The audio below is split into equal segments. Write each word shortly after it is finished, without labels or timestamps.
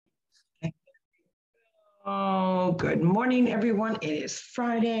Oh, good morning, everyone. It is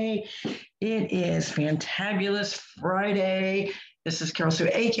Friday. It is Fantabulous Friday. This is Carol Sue,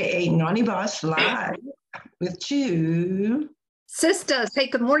 aka Naughty Boss, live with two Sisters. Hey,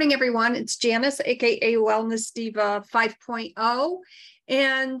 good morning, everyone. It's Janice, aka Wellness Diva 5.0.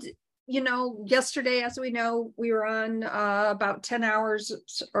 And, yesterday, as we know, we were on about 10 hours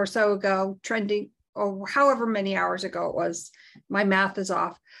or so ago, trending, or however many hours ago it was. My math is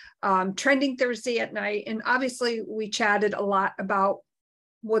off. Trending Thursday at night. And obviously, we chatted a lot about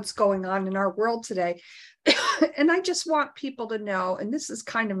what's going on in our world today. And I just want people to know, and this is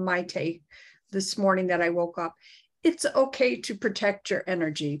kind of my take this morning that I woke up. It's okay to protect your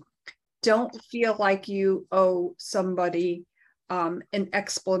energy. Don't feel like you owe somebody an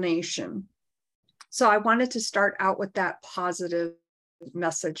explanation. So I wanted to start out with that positive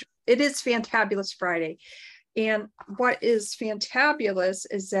message. It is Fantabulous Friday. And what is fantabulous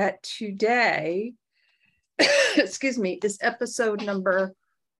is that today, excuse me, is episode number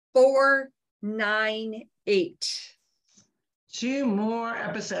 498. Two more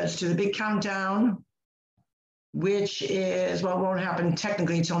episodes to the big countdown, which is, well, won't happen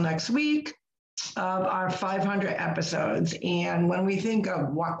technically until next week, of our 500 episodes. And when we think of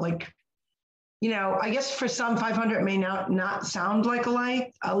what, I guess for some 500 may not sound like a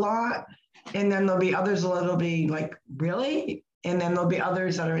lot. And then there'll be others that'll be like, really? And then there'll be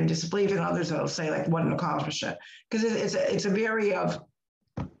others that are in disbelief and others that'll say like, what an accomplishment. Because it's a very of,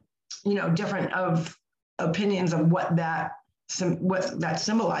 different of opinions of what that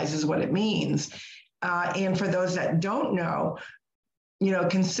symbolizes, what it means. And for those that don't know,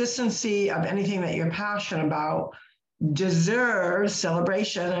 consistency of anything that you're passionate about deserves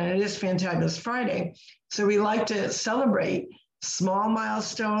celebration, and it is Fantabulous Friday. So we like to celebrate small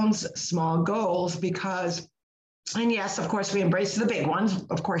milestones, small goals, because, and yes, of course, we embrace the big ones,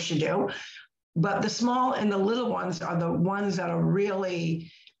 of course you do, but the small and the little ones are the ones that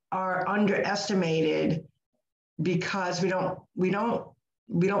are underestimated because we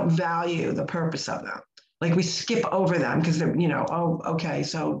don't value the purpose of them. Like we skip over them because they're, okay,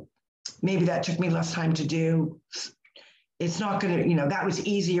 so maybe that took me less time to do. It's not going to, that was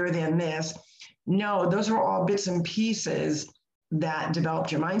easier than this. No, those are all bits and pieces that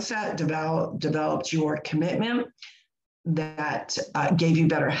developed your mindset, developed your commitment, that gave you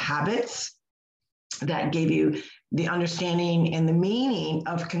better habits, that gave you the understanding and the meaning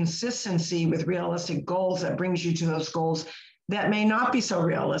of consistency with realistic goals that brings you to those goals that may not be so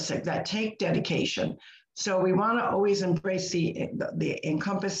realistic, that take dedication. So we want to always embrace the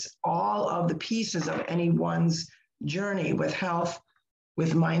encompass all of the pieces of anyone's journey with health,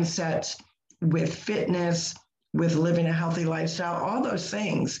 with mindset, with fitness, with living a healthy lifestyle, all those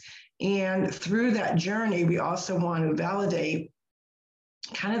things. And through that journey, we also want to validate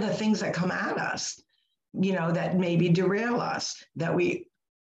kind of the things that come at us, that maybe derail us, that we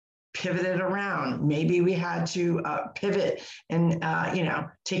pivoted around. Maybe we had to pivot and,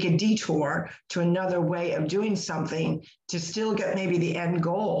 take a detour to another way of doing something to still get maybe the end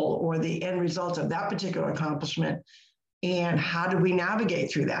goal or the end result of that particular accomplishment. And how do we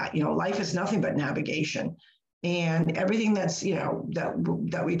navigate through that? Life is nothing but navigation. And everything that's,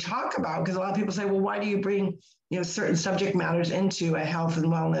 that we talk about, because a lot of people say, well, why do you bring, certain subject matters into a health and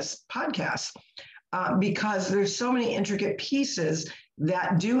wellness podcast? Because there's so many intricate pieces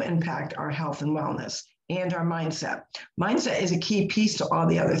that do impact our health and wellness and our mindset. Mindset is a key piece to all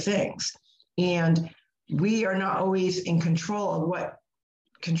the other things. And we are not always in control of what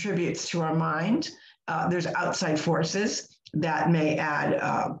contributes to our mind. There's outside forces that may add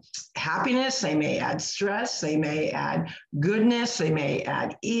happiness, they may add stress, they may add goodness, they may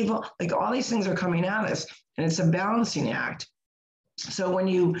add evil. Like all these things are coming at us, and it's a balancing act. So when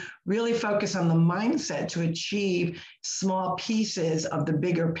you really focus on the mindset to achieve small pieces of the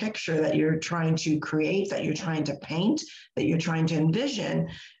bigger picture that you're trying to create, that you're trying to paint, that you're trying to envision,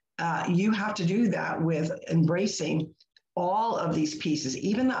 you have to do that with embracing all of these pieces,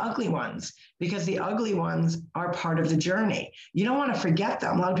 even the ugly ones, because the ugly ones are part of the journey. You don't want to forget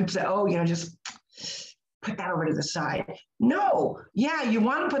them. A lot of people say, oh, just put that over to the side. No, yeah, you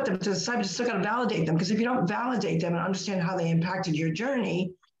want to put them to the side, but you still got to validate them, because if you don't validate them and understand how they impacted your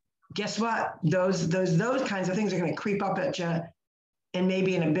journey, guess what? Those kinds of things are going to creep up at you, and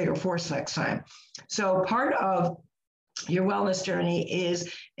maybe in a bigger force next time. So part of your wellness journey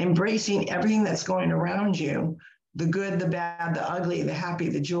is embracing everything that's going around you, the good, the bad, the ugly, the happy,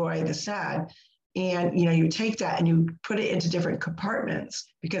 the joy, the sad. And, you take that and you put it into different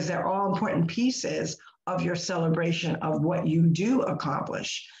compartments, because they're all important pieces of your celebration of what you do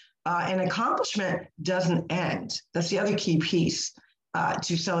accomplish. An accomplishment doesn't end. That's the other key piece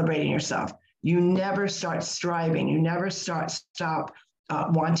to celebrating yourself. you never start striving. You never stop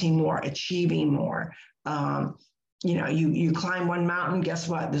wanting more, achieving more. You climb one mountain, guess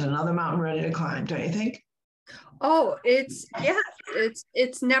what? There's another mountain ready to climb, don't you think? Oh, it's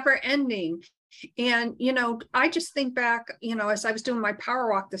never ending. And, I just think back, as I was doing my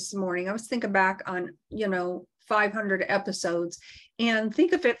power walk this morning, I was thinking back on, 500 episodes, and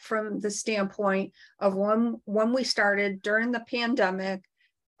think of it from the standpoint of when we started during the pandemic,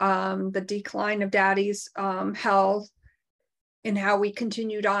 the decline of Daddy's health, and how we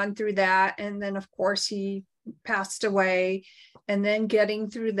continued on through that. And then, of course, he passed away, and then getting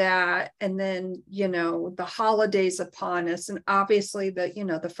through that, and then the holidays upon us, and obviously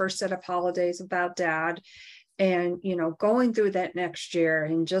the first set of holidays without Dad, and going through that next year,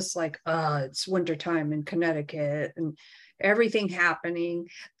 and just like it's wintertime in Connecticut, and everything happening,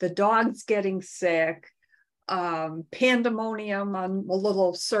 the dogs getting sick, pandemonium on a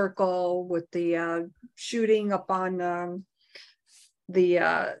little circle with the shooting up on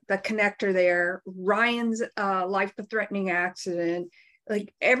the connector there, Ryan's life-threatening accident.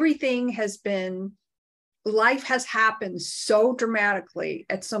 Like, everything has been, life has happened so dramatically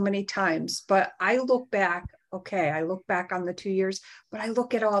at so many times. But I look back on the 2 years, but I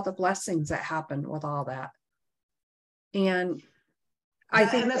look at all the blessings that happened with all that. And I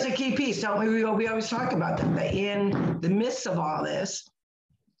think that's a key piece, don't we? We always talk about that in the midst of all this,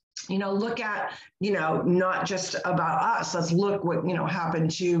 look at, not just about us. Let's look what,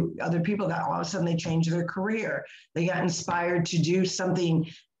 happened to other people, that all of a sudden they changed their career. They got inspired to do something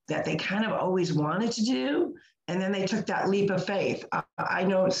that they kind of always wanted to do. And then they took that leap of faith. I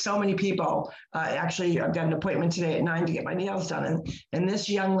know so many people. Actually, I've got an appointment today at 9 to get my nails done. And this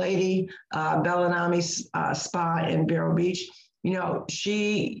young lady, Bellanami Spa in Vero Beach,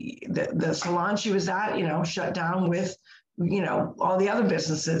 the salon she was at, shut down with, all the other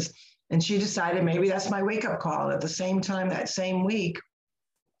businesses. And she decided maybe that's my wake-up call. At the same time, that same week,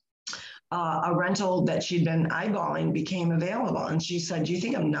 a rental that she'd been eyeballing became available. And she said, do you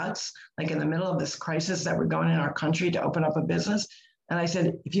think I'm nuts? Like, in the middle of this crisis that we're going in our country, to open up a business? And I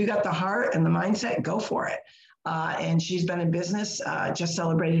said, if you got the heart and the mindset, go for it. And she's been in business, just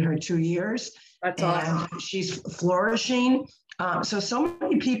celebrated her 2 years. That's awesome. And she's flourishing. So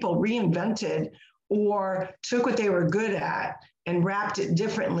many people reinvented or took what they were good at and wrapped it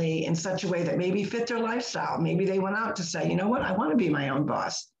differently in such a way that maybe fit their lifestyle. Maybe they went out to say, you know what, I want to be my own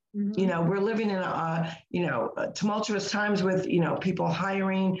boss. Mm-hmm. We're living in tumultuous times with, people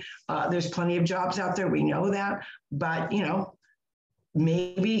hiring. There's plenty of jobs out there. We know that. But,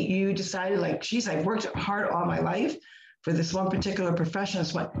 maybe you decided, like, geez, I've worked hard all my life for this one particular profession.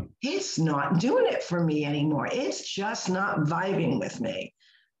 It's not doing it for me anymore. It's just not vibing with me.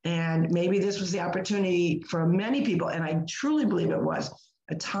 And maybe this was the opportunity for many people, and I truly believe it was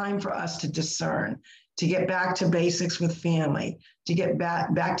a time for us to discern, to get back to basics with family, to get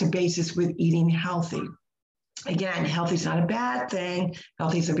back to basics with eating healthy. Again, healthy is not a bad thing.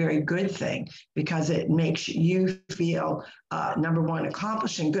 Healthy is a very good thing, because it makes you feel, number one,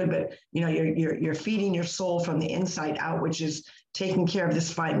 accomplishing good, but you're feeding your soul from the inside out, which is taking care of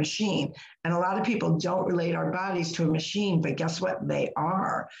this fine machine. And a lot of people don't relate our bodies to a machine, but guess what? They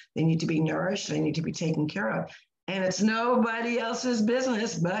are. They need to be nourished. They need to be taken care of. And it's nobody else's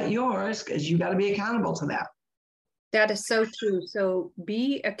business but yours, because you got to be accountable to that. That is so true. So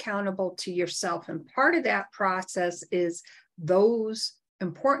be accountable to yourself. And part of that process is those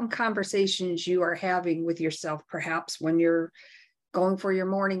important conversations you are having with yourself, perhaps when you're going for your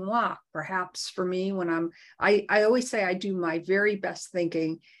morning walk, perhaps for me, when I always say I do my very best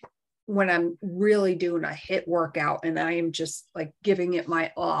thinking when I'm really doing a HIIT workout and I am just like giving it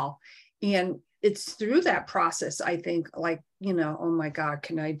my all. And it's through that process, I think, like, oh my God,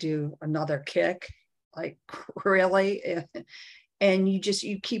 can I do another kick? Like, really? And you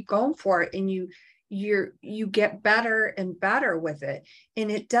keep going for it, and you get better and better with it.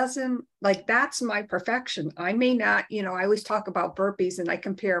 And it doesn't, like, that's my perfection. I may not, I always talk about burpees, and I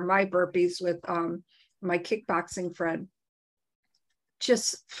compare my burpees with my kickboxing friend.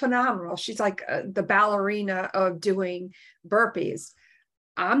 Just phenomenal. She's like the ballerina of doing burpees.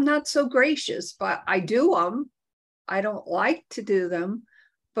 I'm not so gracious, but I do them. I don't like to do them,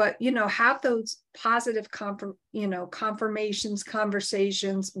 but, have those positive, confirmations,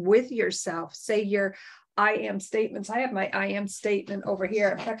 conversations with yourself. Say your I am statements. I have my I am statement over here.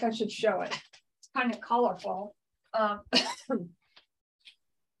 In fact, I should show it. It's kind of colorful.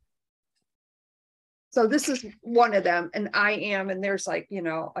 So this is one of them, and I am, and there's like,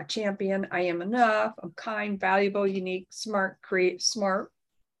 a champion. I am enough. I'm kind, valuable, unique, smart, smart,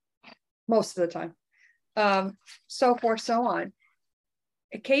 most of the time. So forth, so on.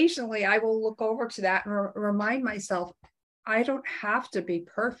 occasionally I will look over to that and remind myself, I don't have to be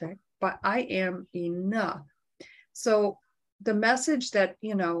perfect, but I am enough. So the message that,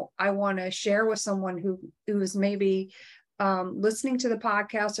 I want to share with someone who is maybe listening to the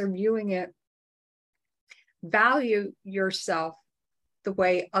podcast or viewing it, value yourself the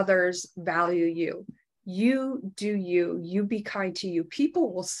way others value you. You do you be kind to you.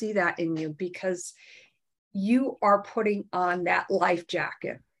 People will see that in you because you are putting on that life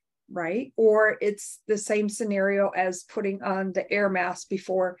jacket, right? Or it's the same scenario as putting on the air mask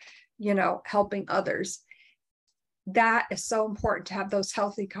before, helping others. That is so important to have those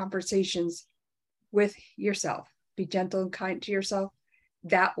healthy conversations with yourself. Be gentle and kind to yourself.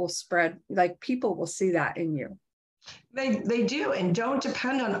 That will spread, like people will see that in you. They do. And don't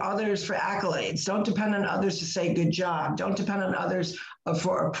depend on others for accolades. Don't depend on others to say good job. Don't depend on others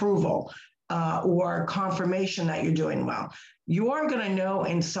for approval or confirmation that you're doing well. You're going to know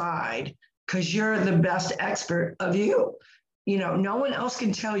inside because you're the best expert of you. No one else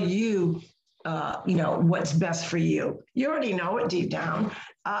can tell you, what's best for you. You already know it deep down.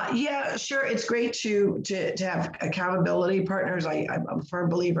 Yeah, sure. It's great to have accountability partners. I'm a firm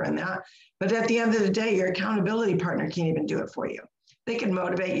believer in that. But at the end of the day, your accountability partner can't even do it for you. They can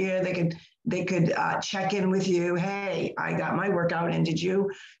motivate you. They could check in with you. Hey, I got my workout in. Did you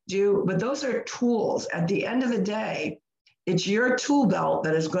do? But those are tools. At the end of the day, it's your tool belt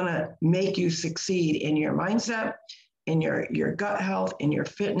that is going to make you succeed in your mindset, in your gut health, in your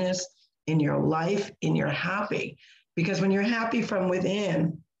fitness, in your life, in your happy. Because when you're happy from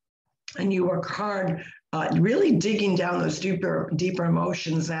within and you work hard, really digging down those deeper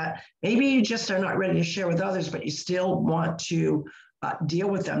emotions that maybe you just are not ready to share with others, but you still want to deal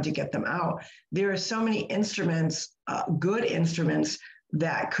with them to get them out. There are so many instruments, good instruments,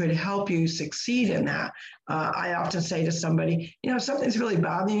 that could help you succeed in that. I often say to somebody, something's really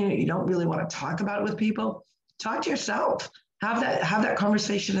bothering you, you don't really want to talk about it with people, talk to yourself. Have that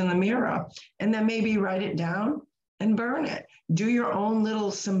conversation in the mirror, and then maybe write it down and burn it. Do your own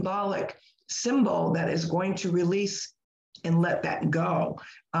little symbolic symbol that is going to release and let that go.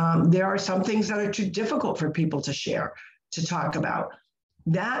 There are some things that are too difficult for people to share, to talk about.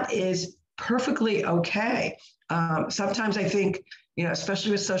 That is perfectly okay. Sometimes I think,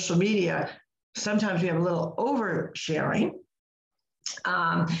 especially with social media, sometimes we have a little oversharing.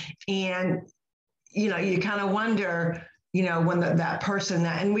 And, you kind of wonder, when that person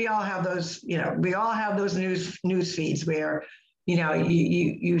and we all have those, news feeds where,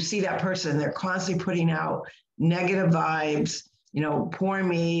 you see that person, they're constantly putting out negative vibes, poor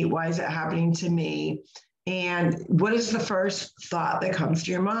me, why is it happening to me? And what is the first thought that comes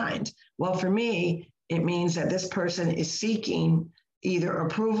to your mind? Well, for me, it means that this person is seeking either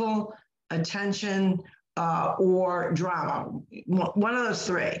approval, attention, or drama, one of those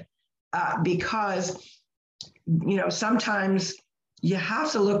three, because sometimes you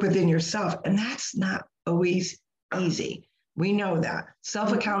have to look within yourself, and that's not always easy. We know that.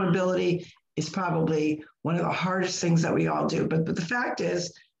 Self-accountability is probably one of the hardest things that we all do. But the fact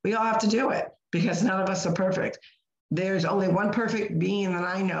is, we all have to do it because none of us are perfect. There's only one perfect being that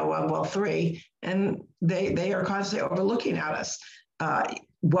I know of, well, three, and they are constantly overlooking at us,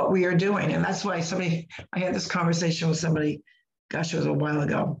 what we are doing. And that's why I had this conversation with somebody, gosh, it was a while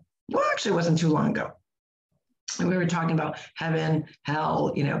ago. Well, actually, it wasn't too long ago. And we were talking about heaven,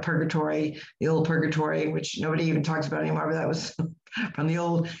 hell, purgatory, the old purgatory, which nobody even talks about anymore, but that was from the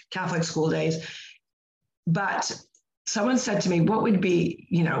old Catholic school days. But someone said to me, what would be,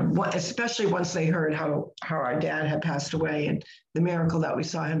 especially once they heard how our dad had passed away and the miracle that we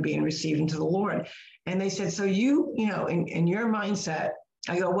saw him being received into the Lord. And they said, so in your mindset,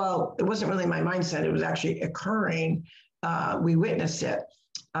 I go, well, it wasn't really my mindset. It was actually occurring. We witnessed it.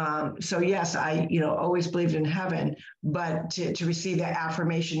 So yes, I, always believed in heaven, but to receive that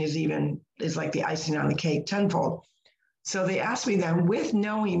affirmation is like the icing on the cake tenfold. So they asked me then, with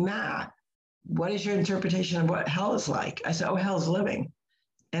knowing that, what is your interpretation of what hell is like? I said, oh, hell's living.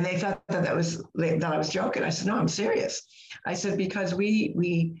 And they thought that I was joking. I said, no, I'm serious. I said, because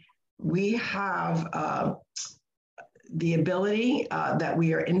we have the ability that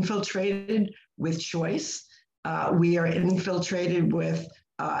we are infiltrated with choice. We are infiltrated with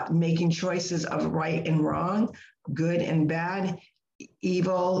making choices of right and wrong, good and bad,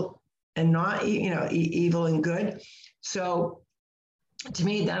 evil and not, evil and good. So to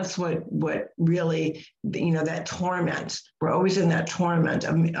me, that's what really, that torment. We're always in that torment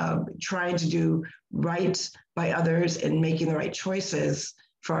of trying to do right by others and making the right choices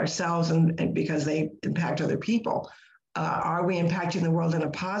for ourselves and because they impact other people. Are we impacting the world in a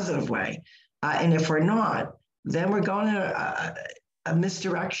positive way? And if we're not, then we're going to a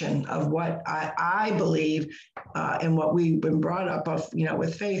misdirection of what I believe and what we've been brought up of,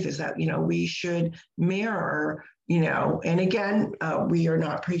 with faith is that, we should mirror, and again, we are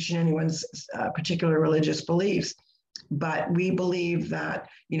not preaching anyone's particular religious beliefs, but we believe that,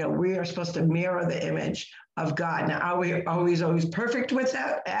 we are supposed to mirror the image of God. Now, are we always perfect with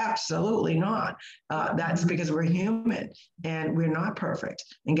that? Absolutely not. That's because we're human and we're not perfect.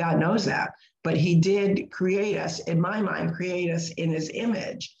 And God knows that. But he did create us, in my mind, create us in his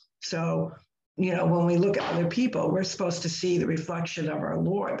image. So, when we look at other people, we're supposed to see the reflection of our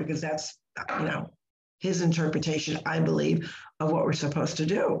Lord, because that's, his interpretation, I believe, of what we're supposed to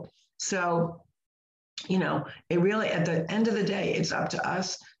do. So, it really, at the end of the day, it's up to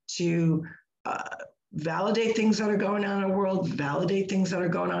us to validate things that are going on in our world, validate things that are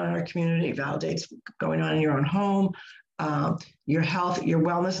going on in our community, validate what's going on in your own home, your health, your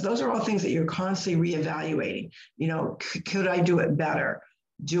wellness. Those are all things that you're constantly reevaluating. Could I do it better?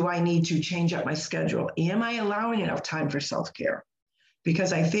 Do I need to change up my schedule? Am I allowing enough time for self-care?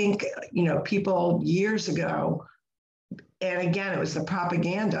 Because I think, people years ago, and again, it was the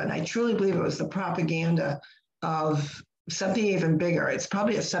propaganda, and I truly believe it was the propaganda of something even bigger. It's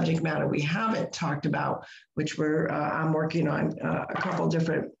probably a subject matter we haven't talked about, which I'm working on a couple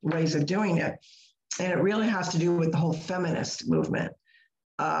different ways of doing it. And it really has to do with the whole feminist movement.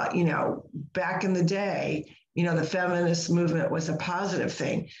 Back in the day, the feminist movement was a positive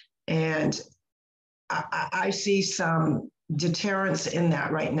thing. And I see some deterrence in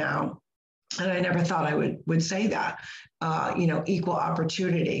that right now. And I never thought I would say that, equal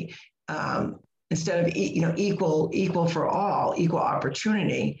opportunity, instead of, equal for all, equal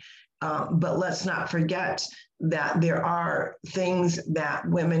opportunity. But let's not forget that there are things that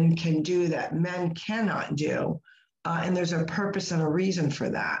women can do that men cannot do. And there's a purpose and a reason for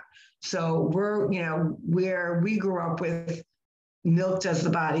that. So where we grew up with milk does the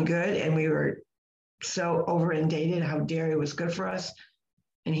body good, and we were so over inundated how dairy was good for us.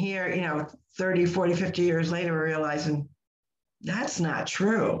 And here, 30, 40, 50 years later, we're realizing that's not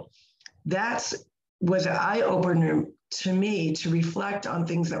true. That was an eye-opener to me to reflect on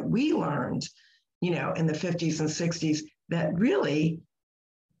things that we learned, in the 50s and 60s that really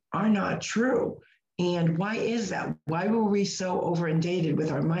are not true. And why is that? Why were we so over inundated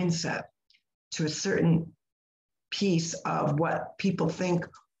with our mindset to a certain piece of what people think,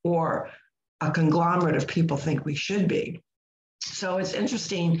 or a conglomerate of people think we should be? So it's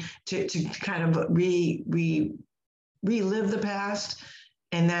interesting to kind of relive the past.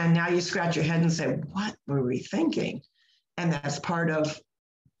 And then now you scratch your head and say, what were we thinking? And that's part of,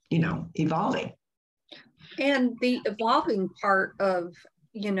 evolving. And the evolving part of,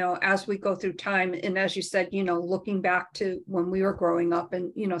 as we go through time, and as you said, looking back to when we were growing up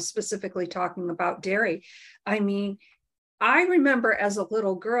and, specifically talking about dairy. I mean, I remember as a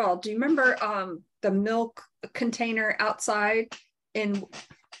little girl, do you remember the milk container outside? And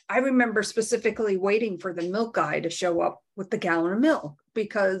I remember specifically waiting for the milk guy to show up with the gallon of milk,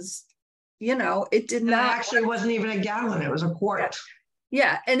 because, it did not. Actually, it wasn't even a gallon, it was a quart.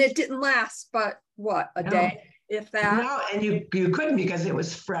 Yeah. And it didn't last, but what, a day, if that? No, and you couldn't, because it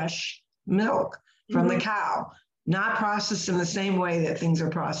was fresh milk from the cow, not processed in the same way that things are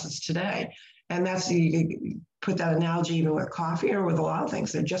processed today. And you put that analogy even with coffee or with a lot of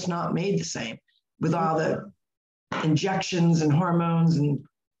things. They're just not made the same, with all the injections and hormones and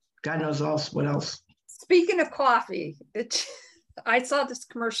God knows what else. Speaking of coffee, I saw this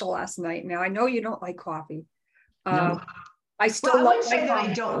commercial last night. Now, I know you don't like coffee. No. I still I wouldn't say that coffee.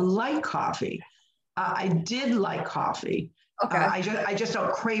 I don't like coffee. I did like coffee. Okay. I just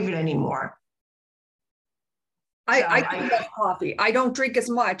don't crave it anymore. I love coffee. I don't drink as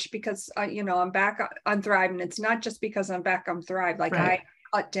much because, I'm back on Thrive, and it's not just because I'm back on Thrive. Like, right.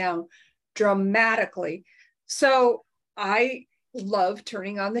 I cut down dramatically. So I love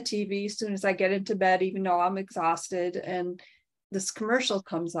turning on the TV as soon as I get into bed, even though I'm exhausted. And this commercial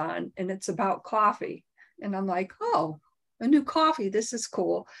comes on, and it's about coffee. And I'm like, oh, a new coffee. This is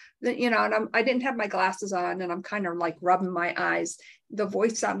cool. And I didn't have my glasses on, and I'm kind of like rubbing my eyes. The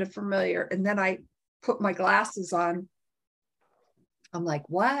voice sounded familiar. And then I put my glasses on. I'm like,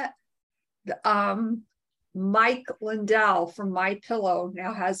 what? Mike Lindell from My Pillow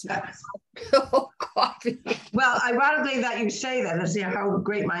now has pillow coffee. Well, ironically that you say that, is how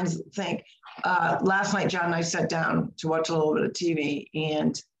great minds think. Last night, John and I sat down to watch a little bit of TV,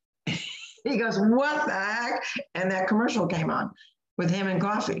 and he goes, what the heck? And that commercial came on with him and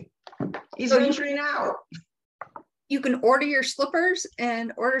coffee. He's venturing out. You can order your slippers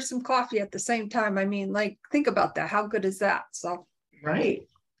and order some coffee at the same time. I mean, like, think about that. How good is that? So, right.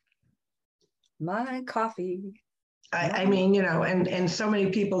 My coffee. I mean, and so many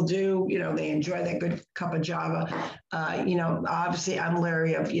people do, they enjoy that good cup of Java. Obviously I'm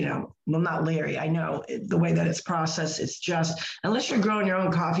leery of, well, not leery. I know the way that it's processed, it's just, unless you're growing your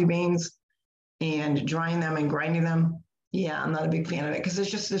own coffee beans and drying them and grinding them. Yeah, I'm not a big fan of it because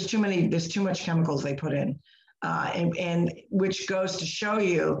there's too much chemicals they put in. And which goes to show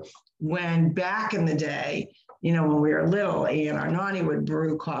you when back in the day, when we were little, and our nanny would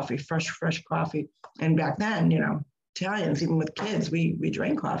brew coffee, fresh coffee. And back then, Italians, even with kids, we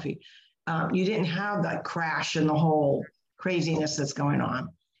drank coffee. You didn't have that crash and the whole craziness that's going on.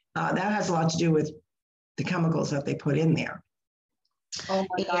 That has a lot to do with the chemicals that they put in there. Oh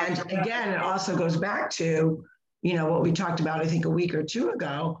my God. And again, it also goes back to, what we talked about, I think a week or two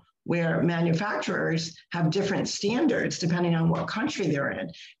ago, where manufacturers have different standards depending on what country they're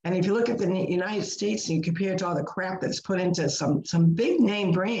in. And if you look at the United States and you compare it to all the crap that's put into some big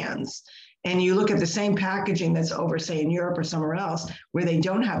name brands, and you look at the same packaging that's over, say, in Europe or somewhere else, where they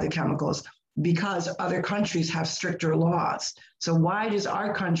don't have the chemicals, because other countries have stricter laws. So why does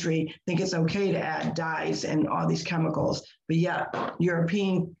our country think it's okay to add dyes and all these chemicals? But yet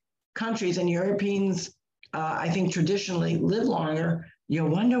European countries and Europeans, I think traditionally live longer. You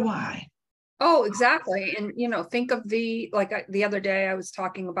wonder why. Oh, exactly. And, think of the other day I was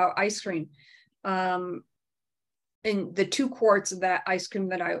talking about ice cream. And the 2 quarts of that ice cream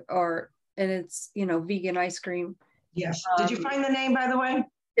and it's, vegan ice cream. Yes. Did you find the name, by the way?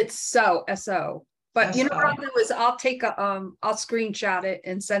 It's S-O. But what I'll do is I'll take I'll screenshot it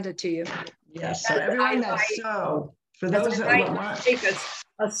and send it to you. Yes. So everyone for those that want take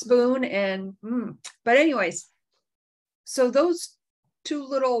a spoon and but anyways, so those 2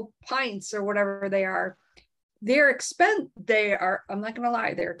 little pints or whatever they are, I'm not gonna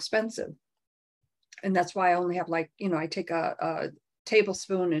lie, they're expensive. And that's why I only have I take a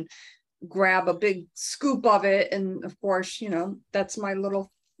tablespoon and grab a big scoop of it. And of course, that's my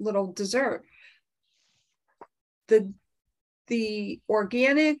little dessert. The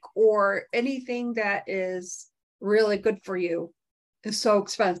organic or anything that is really good for you is so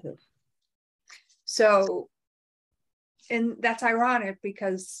expensive. So, and that's ironic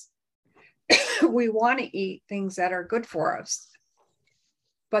because we want to eat things that are good for us,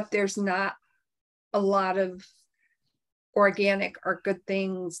 but there's not a lot of organic or good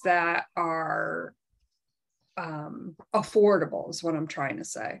things that are affordable is what I'm trying to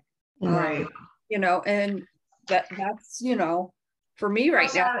say. Right. And that's, for me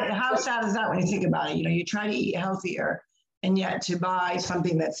right now. How sad is that when you think about it? You try to eat healthier and yet to buy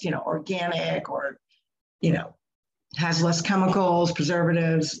something that's, organic or, has less chemicals,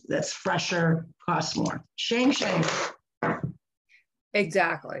 preservatives, that's fresher, costs more. Shame.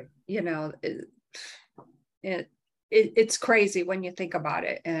 Exactly. It's crazy when you think about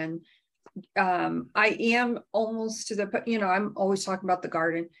it. And I am almost to the, I'm always talking about the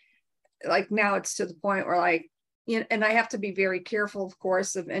garden. Like now it's to the point where and I have to be very careful, of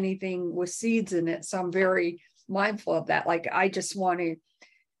course, of anything with seeds in it. So I'm very mindful of that. I just want to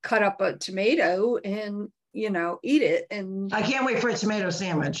cut up a tomato and, eat it. And I can't wait for a tomato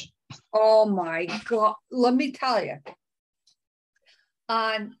sandwich. Oh my God. Let me tell you,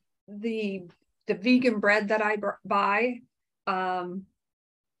 on the vegan bread that I buy,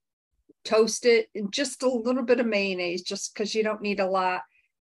 toast it in just a little bit of mayonnaise, just because you don't need a lot.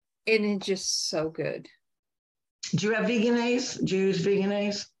 And it's just so good. Do you have Vegenaise? Do you use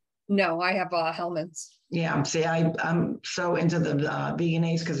Vegenaise? No, I have Hellmann's. Yeah, see, I'm so into the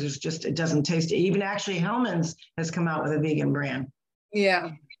Vegenaise because it doesn't taste it. Even actually Hellmann's has come out with a vegan brand.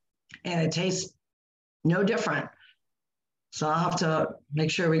 Yeah. And it tastes no different. So I'll have to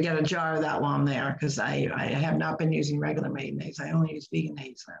make sure we get a jar of that while I'm there because I have not been using regular mayonnaise. I only use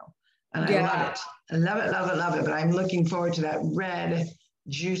Vegenaise now. And I love it. I love it. But I'm looking forward to that red,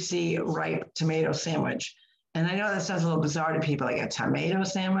 juicy, ripe tomato sandwich. And I know that sounds a little bizarre to people, like a tomato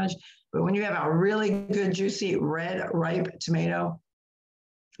sandwich, but when you have a really good, juicy, red, ripe tomato,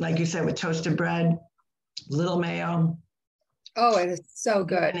 like you said, with toasted bread, little mayo. Oh, it is so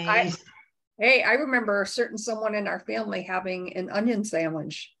good. I remember someone in our family having an onion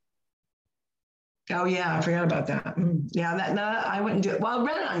sandwich. Oh yeah, I forgot about that. Yeah, I wouldn't do it. Well,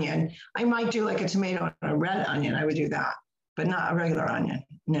 red onion, I might do like a tomato and a red onion. I would do that, but not a regular onion.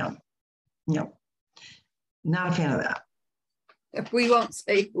 No, not a fan of that. If we won't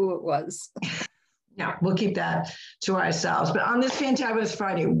say who it was. No, we'll keep that to ourselves. But on this Fantabulous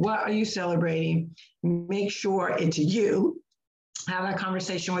Friday, what are you celebrating? Make sure it's you. Have that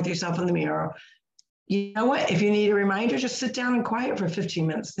conversation with yourself in the mirror. you know what? If you need a reminder, just sit down and quiet for 15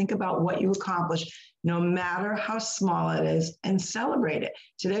 minutes. Think about what you accomplished, no matter how small it is, and celebrate it.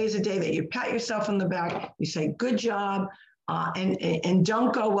 Today is a day that you pat yourself on the back, you say, good job, and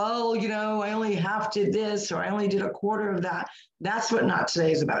don't go, well, you know, I only half did this, or I only did a quarter of that. That's what not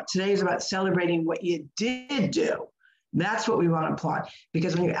today is about. Today is about celebrating what you did do. That's what we want to applaud.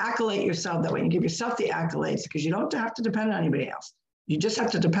 Because when you accolade yourself that way, you give yourself the accolades, because you don't have to depend on anybody else. You just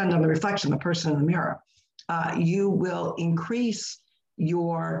have to depend on the reflection, the person in the mirror. You will increase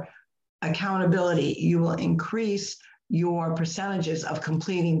your accountability. You will increase your percentages of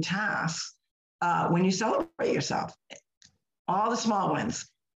completing tasks when you celebrate yourself. All the small wins,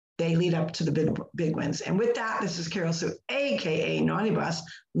 they lead up to the big wins. And with that, this is Carol Sue, AKA Naughty Bus,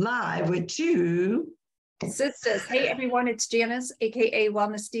 live with two sisters. Hey everyone, it's Janice, AKA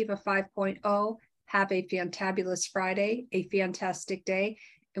Wellness Diva 5.0. Have a fantabulous Friday, a fantastic day,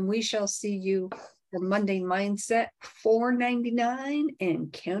 and we shall see you for Monday Mindset 499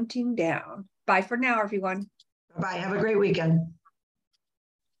 and counting down. Bye for now, everyone. Bye. Have a great weekend.